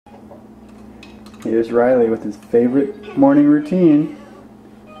Here's Riley with his favorite morning routine.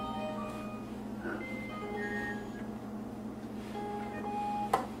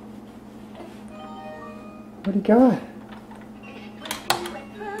 What do you got?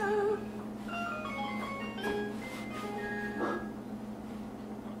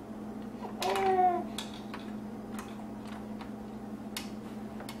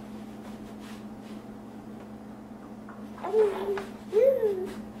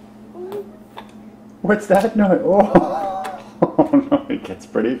 What's that noise? Oh, oh no, he gets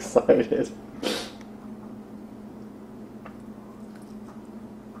pretty excited.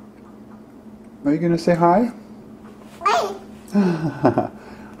 Are you going to say hi?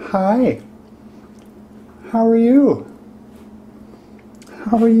 Hi. How are you?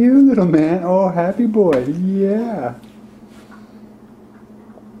 How are you, little man? Oh, happy boy. Yeah.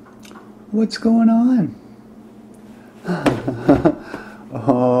 What's going on?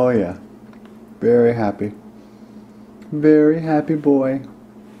 Oh, yeah. Very happy. Very happy boy.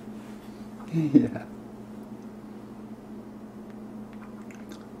 Yeah.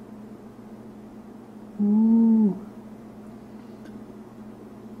 Ooh.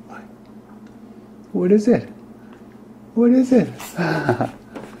 What is it? What is it?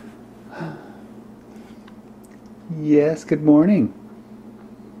 Yes, good morning.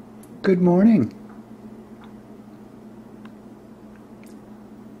 Good morning.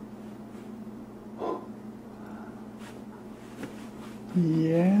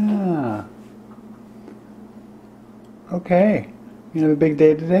 Yeah. Okay. You have a big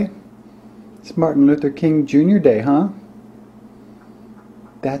day today? It's Martin Luther King Jr. Day, huh?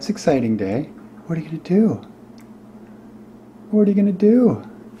 That's an exciting day. What are you going to do? What are you going to do?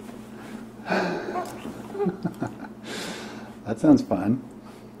 That sounds fun.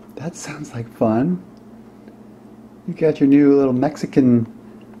 That sounds like fun. You got your new little Mexican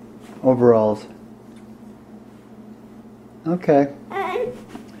overalls. Okay.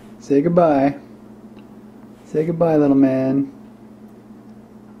 Say goodbye. Say goodbye, little man.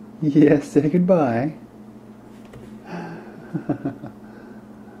 Yes, say goodbye.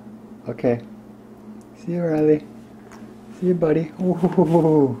 Okay. See you, Riley. See you, buddy.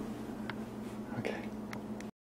 Ooh.